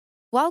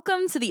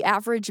Welcome to the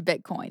average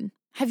Bitcoin.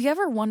 Have you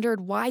ever wondered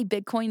why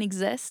Bitcoin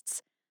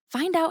exists?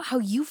 Find out how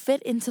you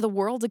fit into the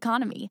world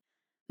economy.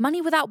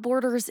 Money Without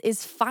Borders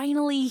is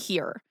finally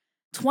here.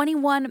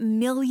 21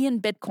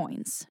 million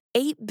Bitcoins,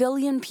 8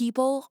 billion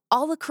people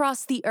all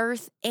across the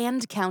earth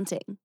and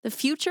counting. The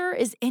future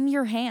is in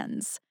your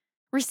hands.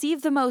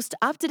 Receive the most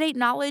up-to-date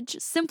knowledge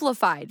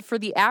simplified for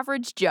the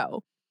average Joe,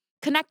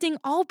 connecting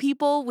all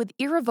people with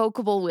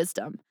irrevocable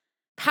wisdom,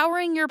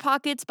 powering your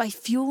pockets by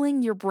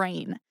fueling your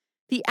brain.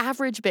 The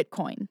average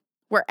Bitcoin,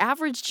 where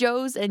average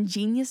Joes and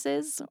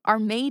geniuses are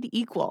made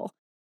equal.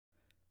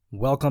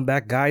 Welcome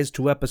back, guys,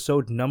 to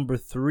episode number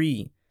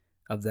 3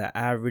 of the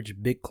average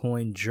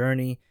Bitcoin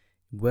journey.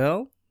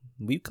 Well,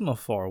 we've come a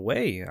far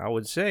way, I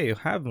would say,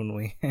 haven't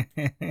we?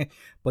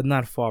 But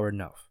not far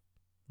enough,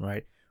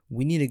 right?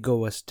 We need to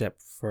go a step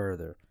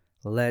further.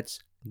 Let's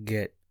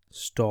get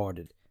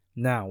started.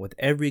 Now, with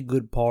every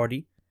good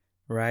party,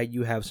 right,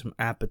 you have some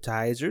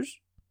appetizers,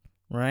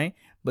 right?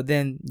 But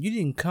then you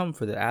didn't come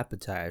for the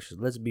appetizers.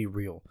 Let's be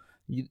real.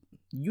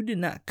 You did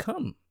not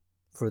come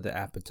for the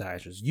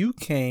appetizers. You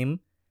came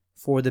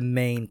for the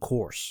main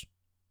course.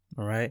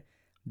 All right?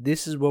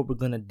 This is what we're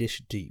going to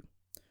dish to you.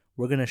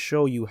 We're going to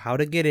show you how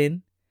to get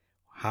in,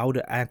 how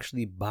to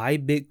actually buy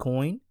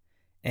Bitcoin,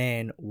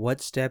 and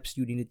what steps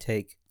you need to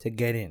take to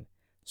get in.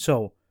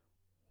 So,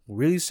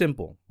 really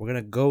simple. We're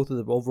going to go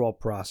through the overall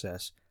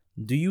process.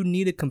 Do you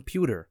need a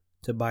computer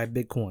to buy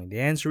Bitcoin? The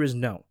answer is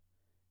no.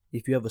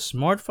 If you have a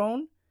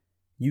smartphone,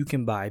 you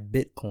can buy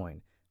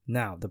Bitcoin.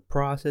 Now, the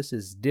process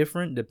is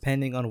different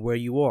depending on where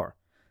you are.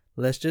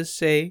 Let's just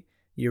say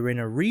you're in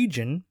a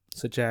region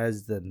such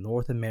as the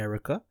North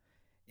America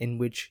in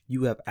which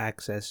you have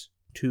access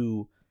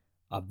to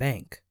a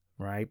bank,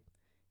 right?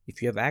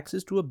 If you have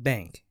access to a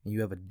bank and you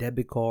have a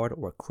debit card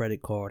or a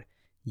credit card,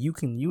 you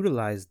can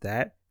utilize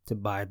that to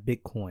buy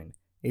Bitcoin.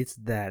 It's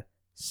that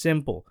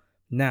simple.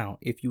 Now,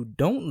 if you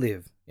don't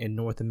live in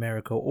North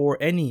America or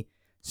any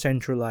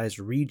centralized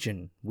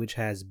region which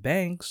has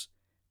banks,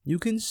 you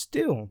can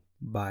still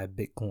buy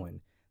Bitcoin.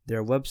 There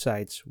are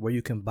websites where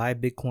you can buy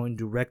Bitcoin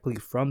directly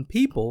from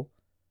people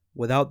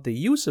without the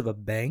use of a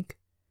bank,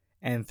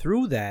 and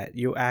through that,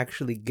 you're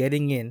actually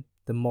getting in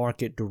the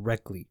market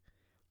directly.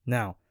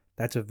 Now,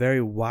 that's a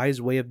very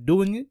wise way of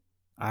doing it.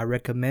 I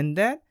recommend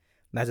that.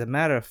 As a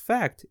matter of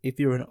fact, if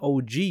you're an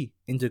OG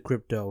into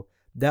crypto,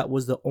 that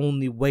was the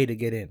only way to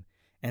get in.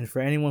 And for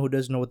anyone who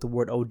doesn't know what the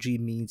word OG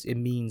means, it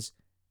means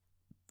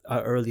an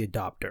early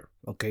adopter,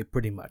 okay,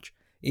 pretty much.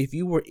 If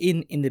you were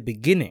in the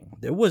beginning,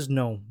 there was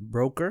no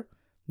broker,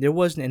 there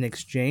wasn't an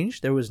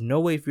exchange, there was no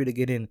way for you to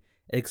get in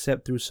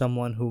except through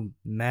someone who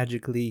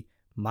magically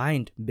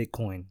mined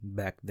Bitcoin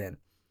back then.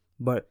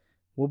 But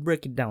we'll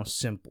break it down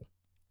simple.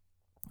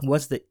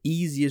 What's the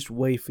easiest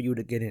way for you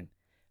to get in?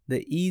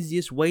 The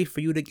easiest way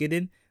for you to get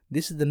in,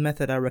 this is the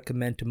method I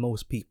recommend to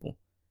most people.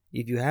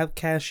 If you have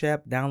Cash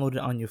App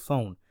downloaded on your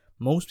phone,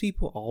 most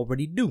people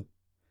already do.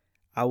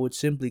 I would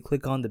simply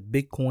click on the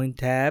Bitcoin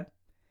tab,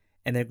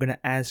 and they're going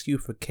to ask you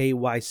for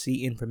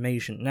KYC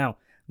information. Now,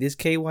 this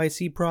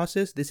KYC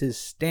process, this is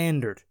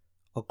standard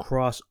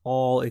across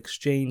all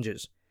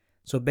exchanges.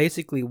 So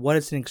basically, what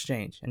is an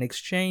exchange? An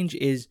exchange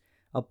is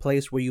a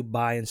place where you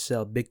buy and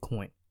sell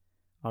Bitcoin.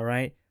 All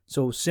right?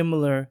 So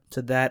similar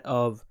to that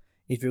of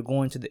if you're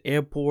going to the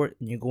airport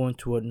and you're going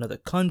to another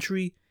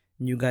country,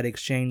 and you got to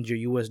exchange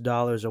your US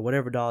dollars or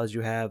whatever dollars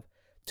you have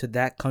to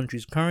that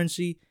country's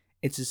currency,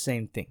 it's the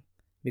same thing.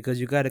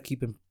 Because you got to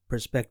keep in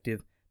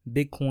perspective,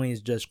 Bitcoin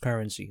is just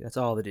currency. That's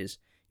all it is.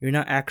 You're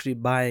not actually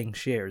buying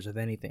shares of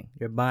anything.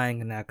 You're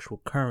buying an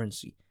actual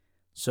currency.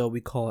 So we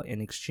call it an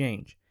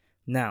exchange.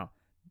 Now,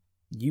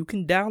 you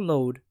can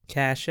download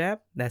Cash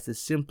App. That's the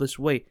simplest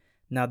way.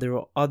 Now, there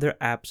are other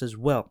apps as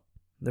well.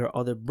 There are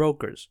other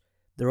brokers.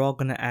 They're all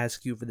going to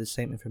ask you for the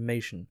same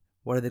information.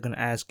 What are they going to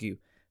ask you?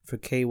 For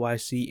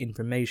KYC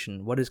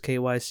information. What is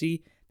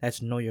KYC?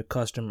 That's Know Your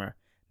Customer.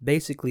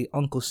 Basically,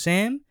 Uncle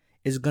Sam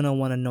is going to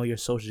want to know your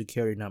social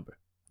security number.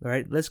 All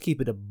right, let's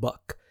keep it a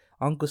buck.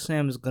 Uncle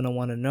Sam is going to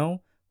want to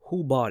know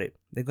who bought it.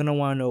 They're going to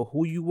want to know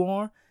who you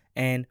are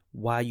and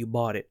why you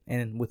bought it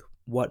and with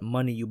what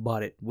money you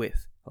bought it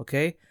with.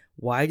 Okay,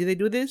 why do they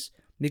do this?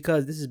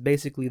 Because this is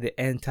basically the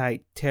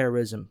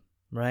anti-terrorism,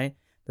 right?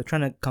 They're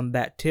trying to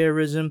combat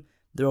terrorism.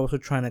 They're also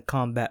trying to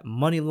combat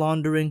money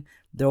laundering.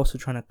 They're also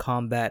trying to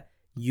combat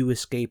you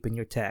escaping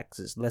your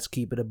taxes. Let's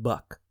keep it a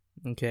buck.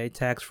 Okay,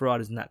 tax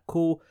fraud is not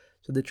cool.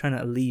 So they're trying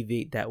to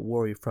alleviate that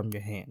worry from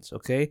your hands,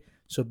 okay?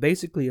 So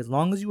basically, as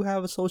long as you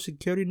have a social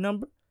security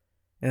number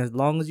and as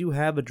long as you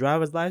have a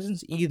driver's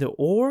license, either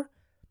or,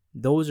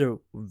 those are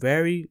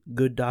very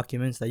good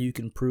documents that you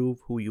can prove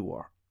who you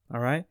are,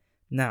 all right?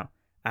 Now,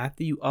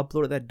 after you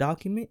upload that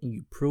document and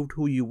you proved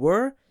who you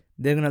were,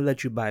 they're going to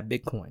let you buy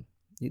Bitcoin.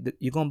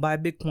 You're going to buy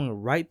Bitcoin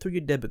right through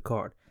your debit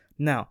card.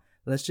 Now,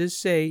 let's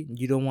just say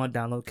you don't want to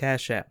download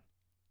Cash App.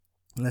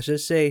 Let's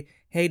just say,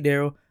 hey,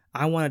 Daryl,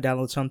 I want to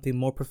download something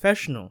more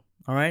professional.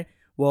 All right.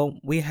 Well,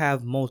 we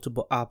have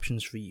multiple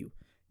options for you.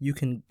 You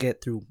can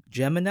get through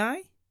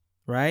Gemini,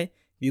 right?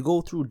 You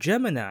go through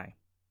Gemini.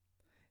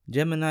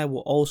 Gemini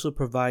will also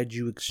provide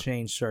you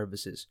exchange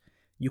services.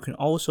 You can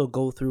also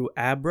go through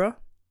Abra.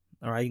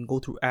 All right, you can go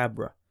through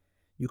Abra.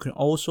 You can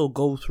also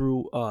go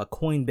through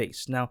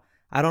Coinbase. Now,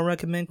 I don't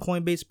recommend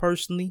Coinbase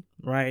personally,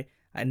 right?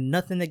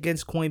 Nothing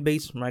against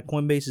Coinbase, right?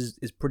 Coinbase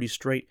is pretty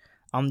straight.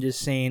 I'm just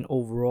saying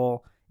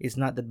overall, it's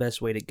not the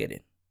best way to get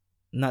in.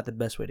 Not the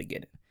best way to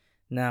get in.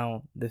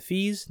 Now, the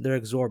fees, they're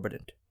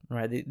exorbitant,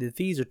 right? The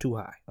fees are too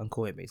high on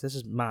Coinbase. This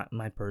is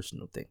my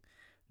personal thing.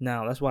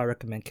 Now, that's why I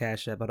recommend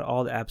Cash App. Out of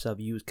all the apps I've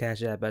used,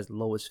 Cash App has the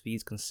lowest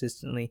fees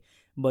consistently,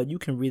 but you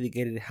can really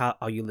get it how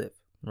you live,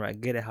 right?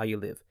 Get it how you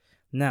live.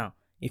 Now,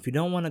 if you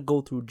don't want to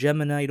go through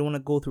Gemini, you don't want to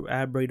go through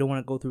Abra, you don't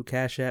want to go through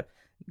Cash App,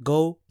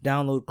 go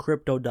download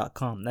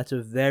Crypto.com. That's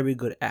a very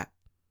good app.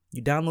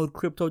 You download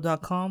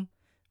Crypto.com,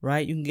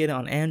 right? You can get it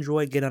on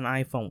Android, get it on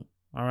iPhone,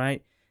 all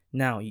right?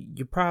 Now,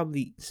 you're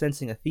probably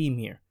sensing a theme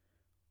here.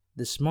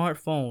 The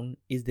smartphone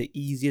is the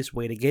easiest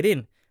way to get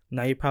in.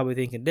 Now, you're probably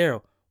thinking,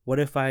 Daryl, what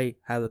if I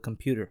have a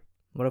computer?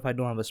 What if I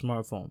don't have a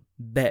smartphone?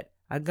 Bet.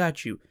 I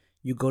got you.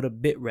 You go to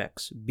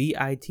Bittrex,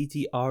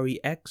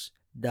 Bittrex.com.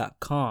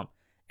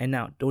 And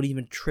now, don't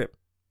even trip,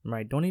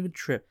 right? Don't even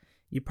trip.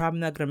 You're probably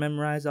not going to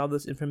memorize all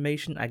this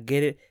information. I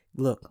get it.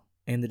 Look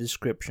in the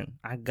description.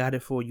 I got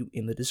it for you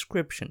in the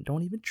description.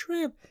 Don't even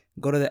trip.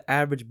 Go to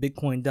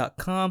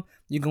theaveragebitcoin.com.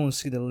 You're going to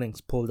see the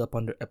links pulled up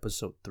under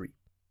episode 3.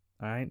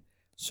 All right?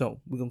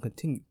 So, we're going to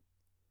continue.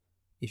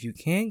 If you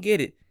can't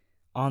get it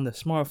on the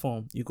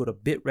smartphone, you go to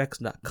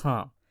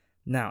Bittrex.com.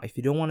 Now, if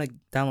you don't want to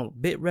download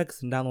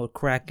Bittrex, then download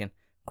Kraken.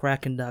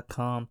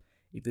 Kraken.com.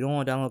 If you don't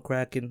want to download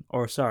Kraken,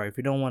 if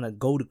you don't want to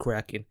go to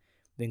Kraken,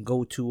 then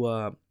go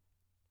to,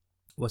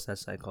 what's that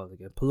site called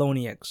again?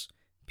 Poloniex.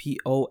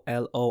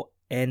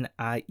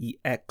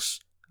 Poloniex.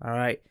 All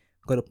right?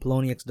 Go to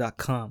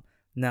Poloniex.com.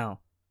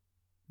 Now,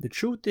 the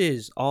truth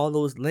is, all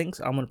those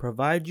links I'm going to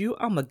provide you,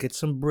 I'm going to get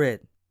some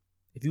bread.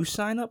 If you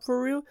sign up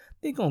for real,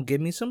 they're going to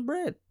give me some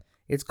bread.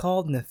 It's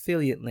called an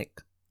affiliate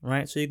link,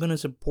 right? So you're going to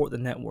support the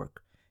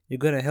network. You're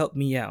going to help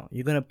me out.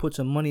 You're going to put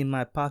some money in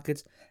my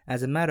pockets.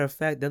 As a matter of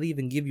fact, they'll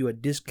even give you a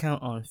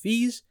discount on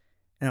fees.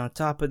 And on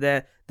top of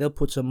that, they'll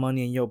put some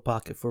money in your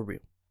pocket for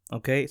real.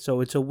 Okay? So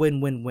it's a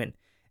win-win-win.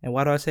 And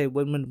why do I say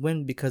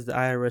win-win-win? Because the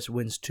IRS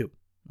wins too.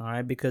 All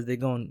right? Because they're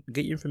going to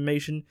get your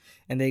information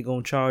and they're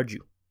going to charge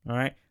you. All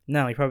right?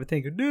 Now, you're probably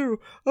thinking, Daryl,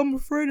 I'm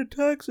afraid of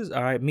taxes.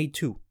 All right, me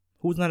too.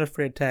 Who's not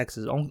afraid of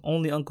taxes?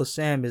 Only Uncle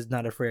Sam is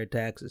not afraid of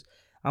taxes.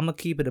 I'm going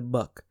to keep it a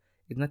buck.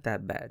 It's not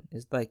that bad.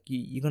 It's like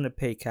you're going to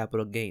pay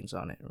capital gains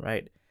on it,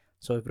 right?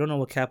 So if you don't know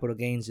what capital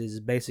gains is,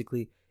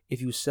 basically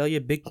if you sell your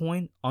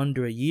Bitcoin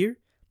under a year,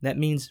 that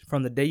means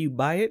from the day you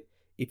buy it,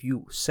 if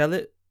you sell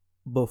it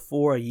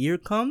before a year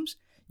comes,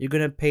 you're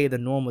going to pay the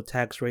normal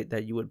tax rate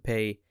that you would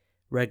pay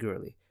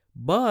regularly.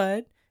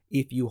 But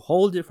if you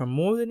hold it for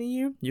more than a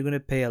year, you're going to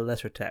pay a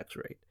lesser tax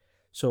rate.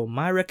 So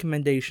my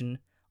recommendation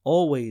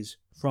always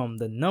from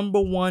the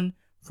number one,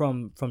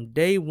 from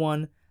day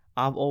one,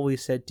 I've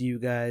always said to you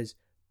guys,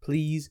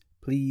 please,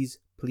 please,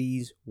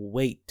 please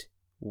wait.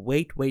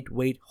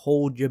 Wait.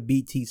 Hold your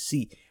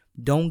BTC.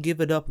 Don't give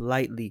it up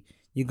lightly.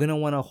 You're going to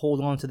want to hold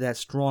on to that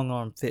strong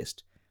arm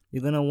fist.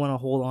 You're going to want to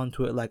hold on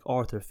to it like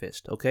Arthur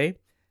Fist, okay?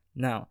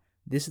 Now,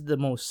 this is the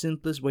most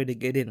simplest way to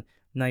get in.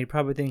 Now, you're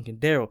probably thinking,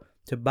 Daryl,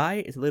 to buy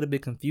it, it's a little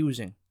bit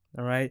confusing,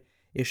 all right?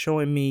 It's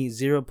showing me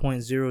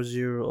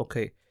 0.00.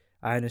 Okay,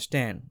 I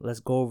understand. Let's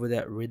go over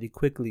that really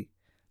quickly.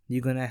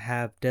 You're going to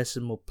have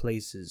decimal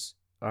places,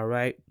 all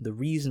right? The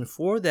reason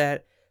for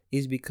that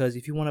is because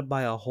if you want to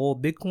buy a whole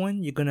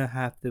Bitcoin, you're going to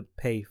have to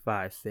pay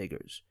 5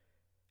 figures.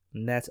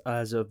 And that's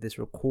as of this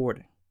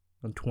recording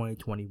in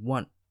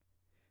 2021.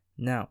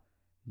 Now,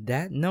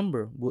 that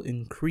number will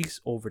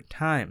increase over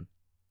time.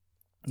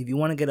 If you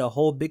want to get a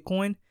whole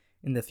Bitcoin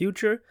in the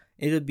future,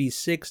 it'll be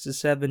 6 to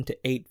 7 to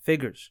 8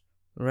 figures,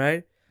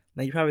 right?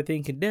 Now, you're probably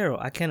thinking, Daryl,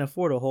 I can't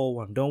afford a whole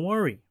one. Don't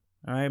worry,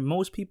 all right?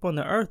 Most people on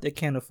the earth, they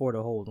can't afford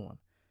a whole one,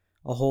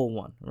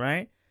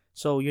 right?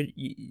 So, you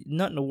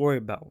nothing to worry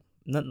about.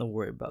 Nothing to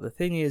worry about. The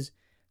thing is,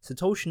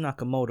 Satoshi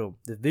Nakamoto,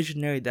 the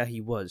visionary that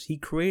he was, he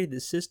created the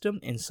system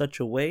in such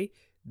a way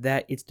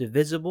that it's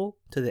divisible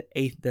to the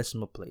 8th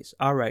decimal place.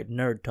 All right,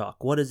 nerd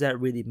talk. What does that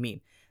really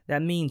mean?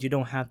 That means you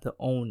don't have to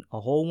own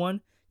a whole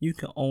one. You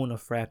can own a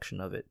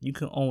fraction of it. You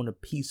can own a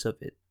piece of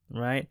it,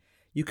 right?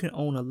 You can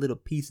own a little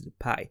piece of the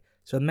pie.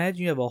 So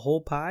imagine you have a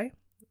whole pie,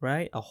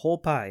 right? A whole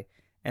pie.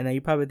 And then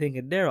you're probably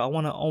thinking, Daryl, I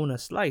want to own a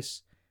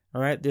slice.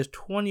 All right, there's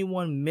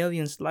 21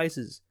 million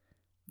slices.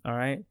 All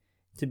right.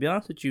 To be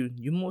honest with you,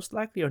 you most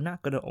likely are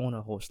not going to own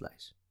a whole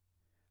slice.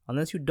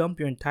 Unless you dump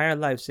your entire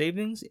life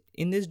savings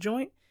in this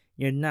joint,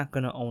 you're not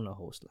going to own a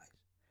whole slice.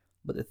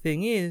 But the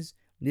thing is,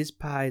 this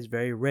pie is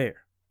very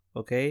rare,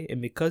 okay?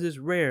 And because it's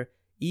rare,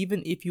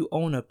 even if you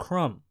own a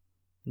crumb,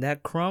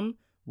 that crumb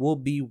will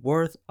be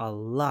worth a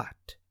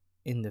lot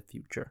in the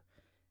future.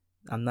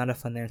 I'm not a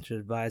financial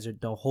advisor.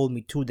 Don't hold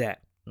me to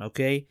that,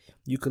 okay?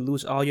 You could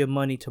lose all your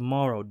money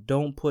tomorrow.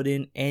 Don't put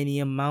in any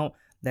amount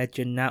that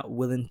you're not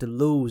willing to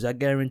lose. I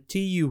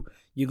guarantee you,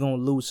 you're going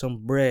to lose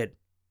some bread.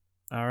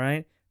 All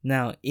right?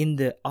 Now, in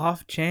the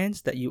off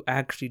chance that you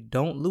actually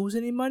don't lose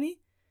any money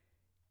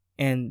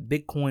and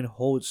Bitcoin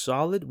holds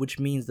solid, which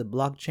means the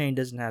blockchain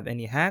doesn't have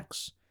any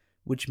hacks,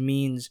 which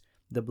means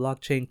the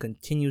blockchain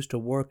continues to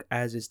work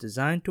as it's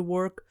designed to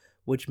work,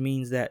 which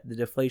means that the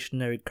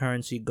deflationary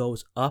currency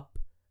goes up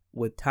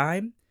with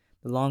time.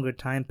 The longer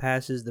time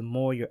passes, the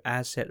more your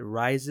asset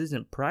rises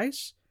in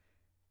price.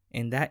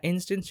 In that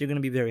instance, you're going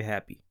to be very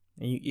happy.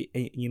 And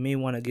you may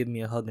want to give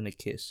me a hug and a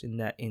kiss in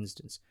that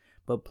instance.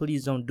 But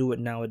please don't do it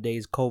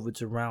nowadays.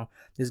 COVID's around.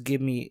 Just give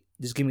me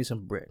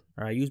some bread.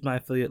 All right, use my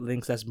affiliate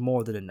links. That's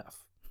more than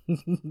enough.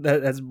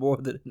 That's more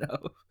than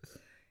enough.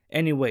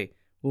 Anyway,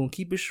 we'll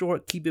keep it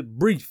short, keep it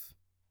brief.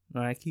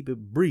 All right, keep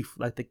it brief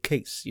like the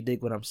case. You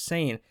dig what I'm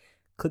saying?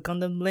 Click on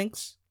them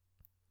links.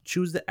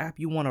 Choose the app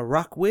you want to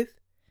rock with.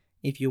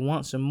 If you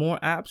want some more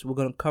apps, we're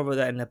going to cover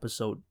that in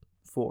episode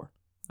 4.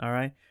 All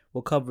right,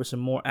 we'll cover some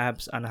more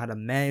apps on how to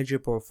manage your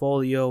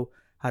portfolio,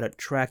 how to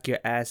track your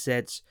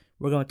assets.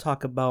 We're going to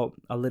talk about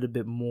a little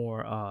bit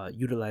more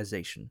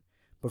utilization.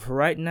 But for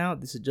right now,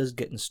 this is just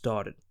getting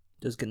started.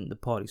 Just getting the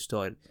party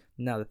started.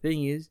 Now, the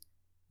thing is,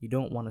 you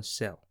don't want to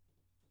sell.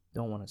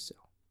 Don't want to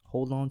sell.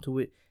 Hold on to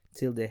it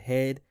till the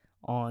head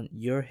on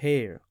your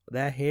hair.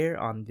 That hair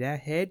on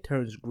that head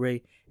turns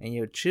gray. And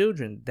your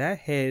children, that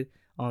head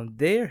on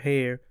their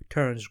hair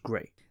turns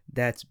gray.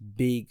 That's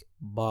big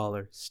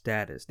baller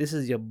status. This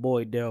is your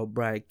boy, Daryl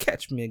Bryant.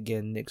 Catch me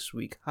again next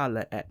week.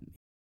 Holla at me.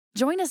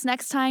 Join us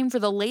next time for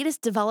the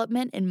latest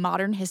development in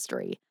modern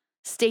history.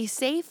 Stay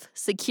safe,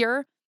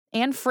 secure,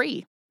 and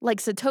free, like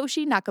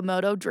Satoshi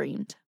Nakamoto dreamed.